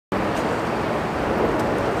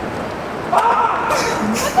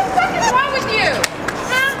What the fuck is wrong with you?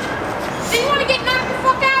 Huh? Do you want to get knocked the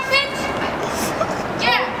fuck out, bitch?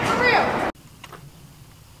 Yeah, for real.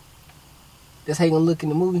 That's how you gonna look in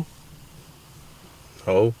the movie?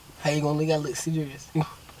 Oh. How you gonna look? You gotta look serious.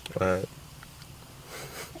 Alright.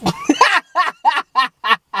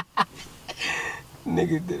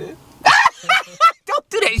 Nigga did it. Don't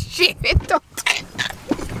do that shit. Don't.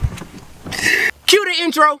 Cue the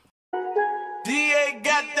intro. DA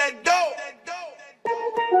got that dope.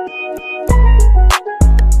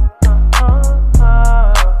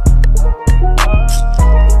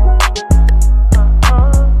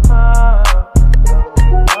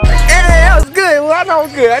 Hey, that was good. Well, I know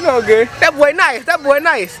it's good. I know it's good. That boy nice. That boy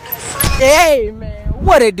nice. Hey, man.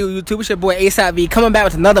 What it do, YouTube? It's your boy ASIV coming back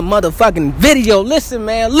with another motherfucking video. Listen,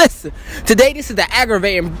 man, listen. Today, this is the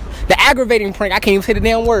aggravating prank. I can't even say the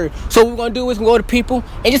damn word. So what we're gonna do is we're gonna go to people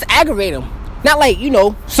and just aggravate them. Not like, you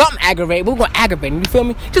know, something aggravate, but we're gonna aggravate them. You feel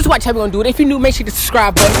me? Just watch how we're gonna do it. If you're new, make sure you hit the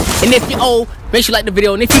subscribe button. And if you're old, make sure you like the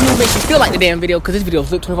video. And if you're new, make sure you still like the damn video, because this video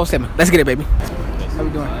is lit 24/7. Let's get it, baby. How we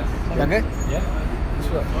doing? Y'all good? Yeah.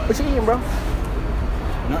 What you eating, bro?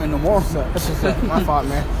 Nothing no more. That's what's up. My fault,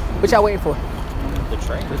 man. What y'all waiting for? The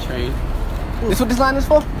train. The train. This what this line is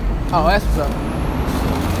for? Oh, that's what's up.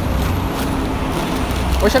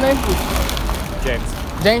 What's your name? James.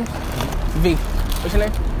 James? V. What's your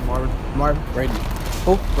name? Marvin. Marvin. Braden.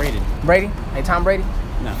 Who? Braden. Brady? Like Tom Brady?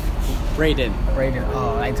 No. Braden. Braden.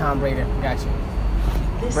 Oh, like Tom Brady. Got you.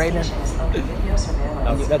 Braden?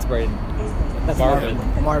 That's Braden. That's Marvin.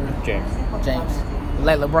 Marvin. James. James.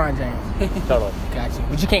 Like LeBron James. Totally. Got you.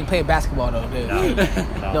 But you can't play basketball though, dude.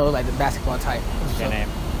 No. No, like the basketball type. Good name.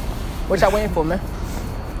 What y'all waiting for, man?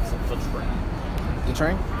 For the train. The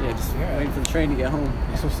train? Yeah, just waiting for the train to get home.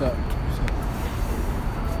 That's what's up.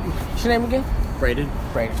 What's your name again? Braden.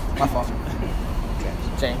 Brady. My fault.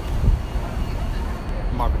 James.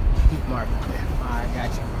 Marvin. Marvin. Yeah. Alright,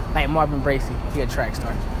 got you. Like Marvin Bracey. He a track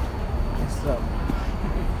star. What's up?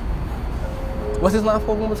 What's this line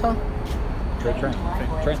for one more time? Train.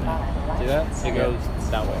 See that? It goes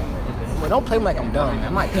that way. Well, don't play me like I'm dumb.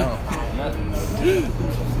 I'm not dumb.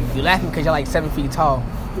 You laughing because you're like 7 feet tall.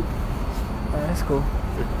 Alright, that's cool.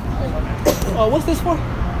 Oh, what's this for?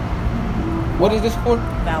 What is this for?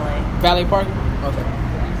 Valet. Valet parking? Okay.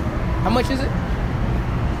 How much is it?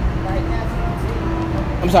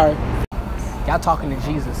 I'm sorry. Y'all talking to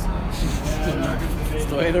Jesus. It's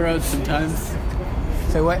the way of the road sometimes.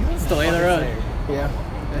 Say what? It's the way of the road. Yeah,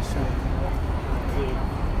 that's true.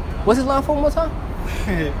 What's this line for one more time?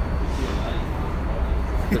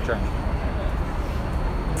 The train.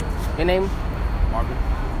 Your name? Marvin.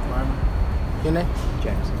 Marvin. Your name?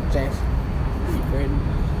 James. James. Braden.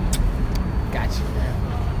 Got you, man.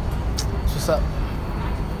 What's up?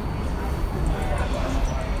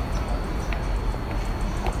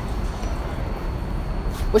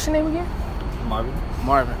 What's your name again? Marvin.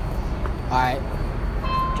 Marvin. Alright.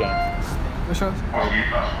 James. What's yours?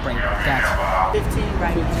 Bring it. Got 15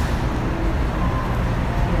 right now.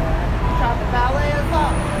 Yeah. Try the valet or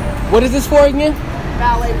something? you. What is this for again?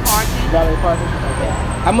 Valet parking. Valet parking. Okay.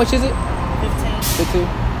 How much is it? 15. 15.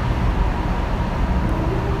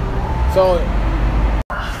 So,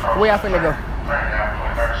 where y'all finna go?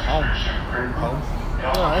 Home.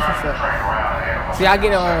 Oh, that's what's up. See, I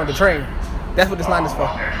get on the train. That's what this line is for.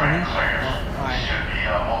 Mm-hmm.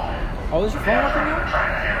 Alright. Oh, is your phone up in there?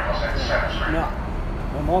 No.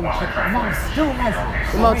 My mom took it. My mom still has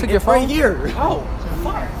it. Your mom took your phone? Right here. Oh,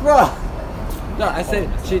 fuck. Bro. No, I said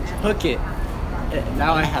she took it.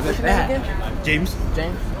 Now I have it What's your name back. again? James.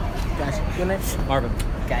 James. Got you. Your name? Marvin.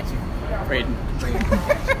 Got you. Braden. James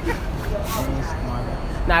Marvin.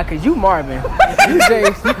 Nah, cause you Marvin. You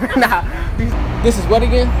James. Nah. This is what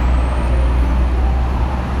again?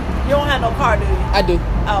 You don't have no car, do you? I do.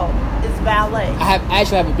 Oh, it's valet. I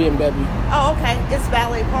actually have a BMW. Oh, okay. It's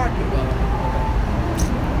valet parking. Cool.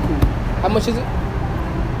 How much is it? 15.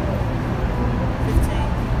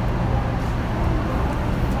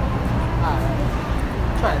 Alright.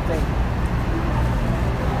 I'm trying to think.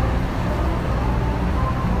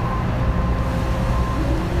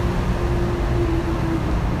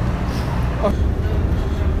 Oh.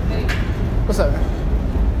 What's up?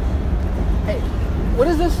 Hey, what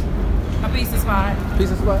is this? A pizza spot.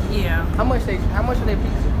 Pizza spot? Yeah. How much are they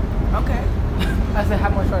pizza? Okay. I said, how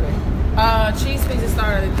much are they? Cheese pizza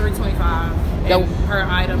started at $3.25. Yo. And per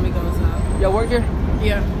item it goes up. Y'all work here?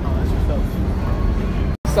 Yeah. Oh, that's what's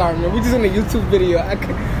up. Sorry, man. We just in a YouTube video.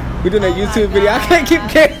 We're doing a YouTube video. I can't keep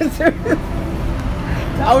getting serious.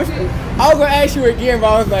 I I was gonna ask you again,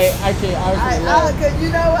 but I was like, I can't. Cause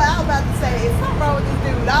you know what? I was about to say, it's something wrong with this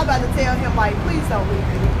dude. I was about to tell him, like, please don't leave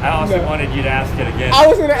me. I also wanted you to ask it again. I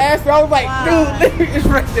was gonna ask you. I was like, dude, it's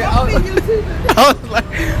right there. I was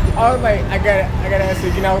like, I gotta ask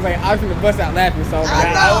you again. I was like, I was gonna bust out laughing. So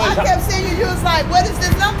I kept seeing you. You was like, what is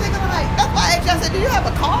this? And I'm thinking, like, that's why I asked you. I said, do you have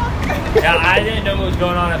a car? Yeah, I didn't know what was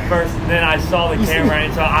going on at first, and then I saw the camera,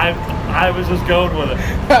 and so I was just going with it.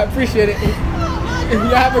 I appreciate it.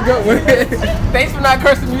 You have a good one. Thanks for not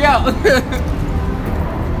cursing me out.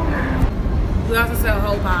 We also sell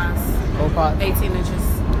whole pies. Whole pot. 18 inches.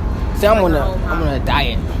 See, I'm on a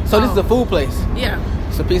diet. So this is a food place. Yeah.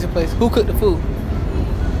 It's a pizza place. Who cooked the food?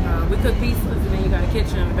 We cook pizzas, and then you got a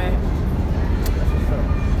kitchen in the back.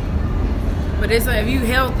 But it's if you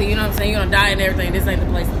healthy, you know what I'm saying, you're gonna diet and everything, this ain't the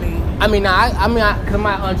place to be. I mean, cause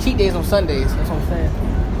my cheat days on Sundays. That's what I'm saying.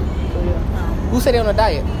 So, yeah. Who said they on a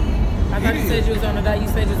diet? I thought you said you was on a diet. You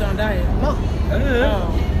said you was on a diet. No.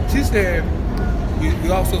 Oh. She said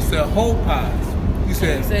you also sell whole pies. You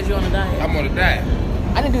said you on a diet. I'm on a diet.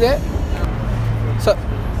 I didn't do that. So,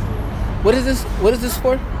 what is this? What is this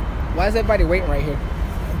for? Why is everybody waiting right here?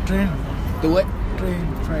 Train. The what?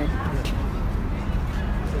 Train.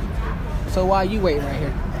 So why are you waiting right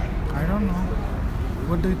here? I don't know.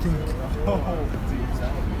 What do you think?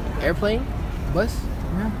 Airplane? Bus?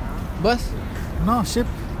 Yeah. Bus? No, ship.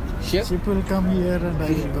 Ship? Ship will come here and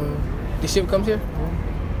I will go. The ship comes here?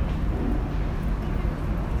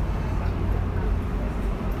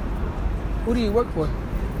 Who do you work for?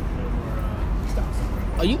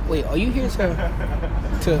 Are you here to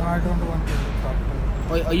No, I don't want to talk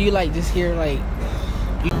to you. are you like just here like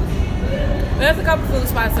There's a couple food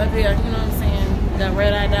spots up here, you know what I'm saying? Got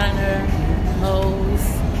Red Eye Diner, Moe's.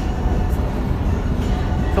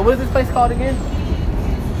 So what is this place called again?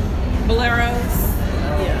 Boleros.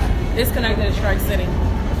 Yeah. It's connected to Strike City.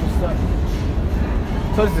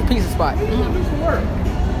 So this is a pizza spot. Do some work.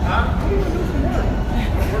 Huh? Do some work.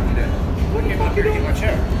 What you did? What came up here to get my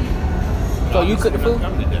chair? So you cook the food?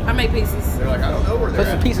 I make pieces. They're like, I don't know where So they're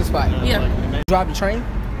it's a at. pizza spot. Yeah. You drive the train?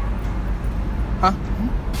 Huh?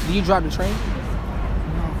 Do you drive the train?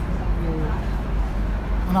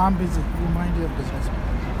 No, I'm busy. You mind your business.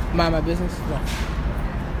 Mind my business? Yeah.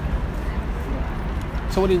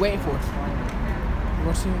 So what are you waiting for?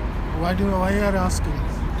 Why are you asking?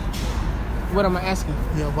 What am I asking?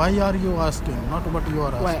 Yeah, why are you asking? Not what you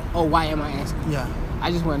are asking. Why am I asking? Yeah.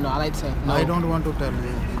 I just want to know. I like to say no. I don't want to tell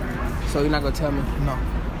you. So you're not going to tell me? No.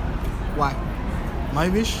 Why? My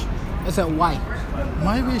wish? It's a why.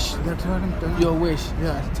 My wish. That's what I'm telling you. Your wish.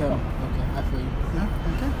 Yeah. Tell me. Okay, I feel you. Yeah,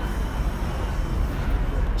 okay.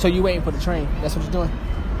 So you waiting for the train? That's what you're doing?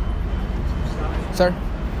 Sir?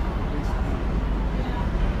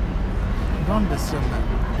 Don't disturb me.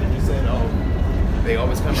 And he said, oh, they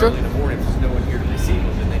always come Sure. early in the morning. There's no one here to receive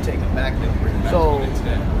them. Then they take them back and then bring them back So the next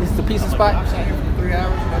day. this is the pizza I'm spot? Like, I've sat here for 3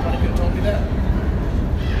 hours. Nobody could have told me that.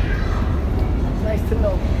 Nice to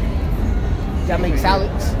know. Y'all make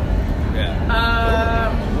salads?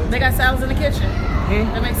 Yeah. They got salads in the kitchen.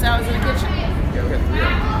 They make salads in the kitchen. Yeah, we got 3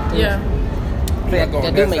 hours. Yeah.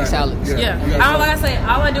 They do make salads. Yeah.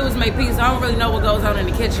 All I do is make pizza. I don't really know what goes on in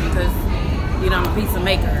the kitchen because, you know, I'm a pizza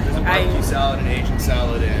maker. There's a barbecue salad, an Asian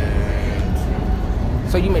salad,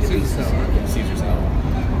 and So you made the Caesar pizzas? salad. Caesar salad.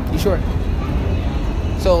 You sure?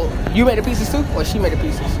 So you made the pieces too, or she made the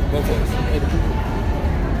pieces? Both of us. Made the pieces.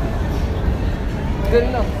 Good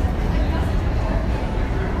enough.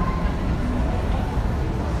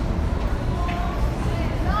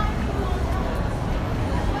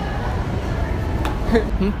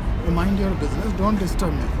 You mind your business. Don't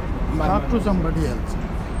disturb me. Talk to somebody else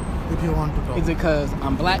if you want to talk. Is it because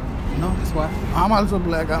I'm black? No. That's why? I'm also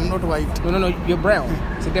black. I'm not white. No, you're brown.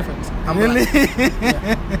 It's a difference. I'm Really? black.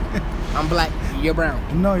 Yeah. I'm black, you're brown.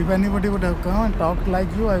 No, if anybody would have come and talked like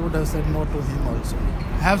you, I would have said no to him also.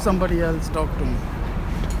 Have somebody else talk to me.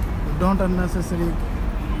 Don't unnecessarily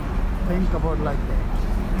think about like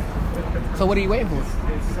that. So what are you waiting for?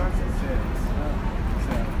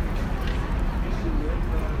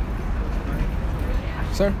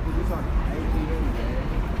 Sir?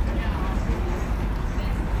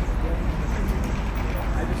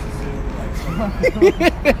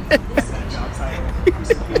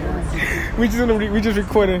 we just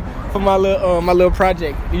recording for my little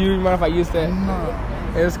project. You mind if I use that?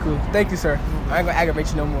 No. It's cool. Thank you, sir. I ain't gonna aggravate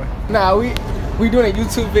you no more. Nah, we doing a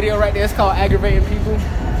YouTube video right there. It's called Aggravating People,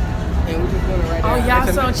 and we just doing it right now. Oh, y'all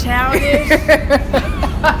so childish.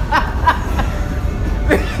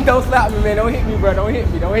 Don't slap me, man. Don't hit me, bro. Don't hit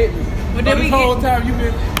me. But then This whole time you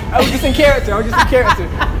been I was just in character. You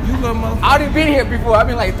little motherfucker. I already been here before. I've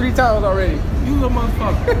been like 3 times already. You little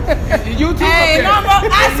motherfucker. You too. Hey, no, bro.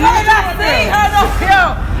 I swear to God, see her though. Yo,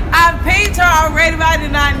 I paid her already, but I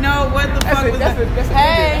did not know what the fuck was that.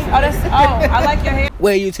 Hey, I like your hair.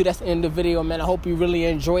 Well, YouTube, that's the end of the video, man. I hope you really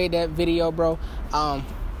enjoyed that video, bro.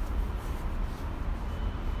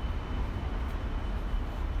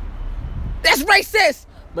 That's racist!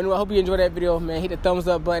 But anyway, I hope you enjoyed that video, man. Hit the thumbs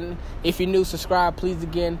up button. If you're new, subscribe, please,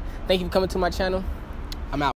 again. Thank you for coming to my channel.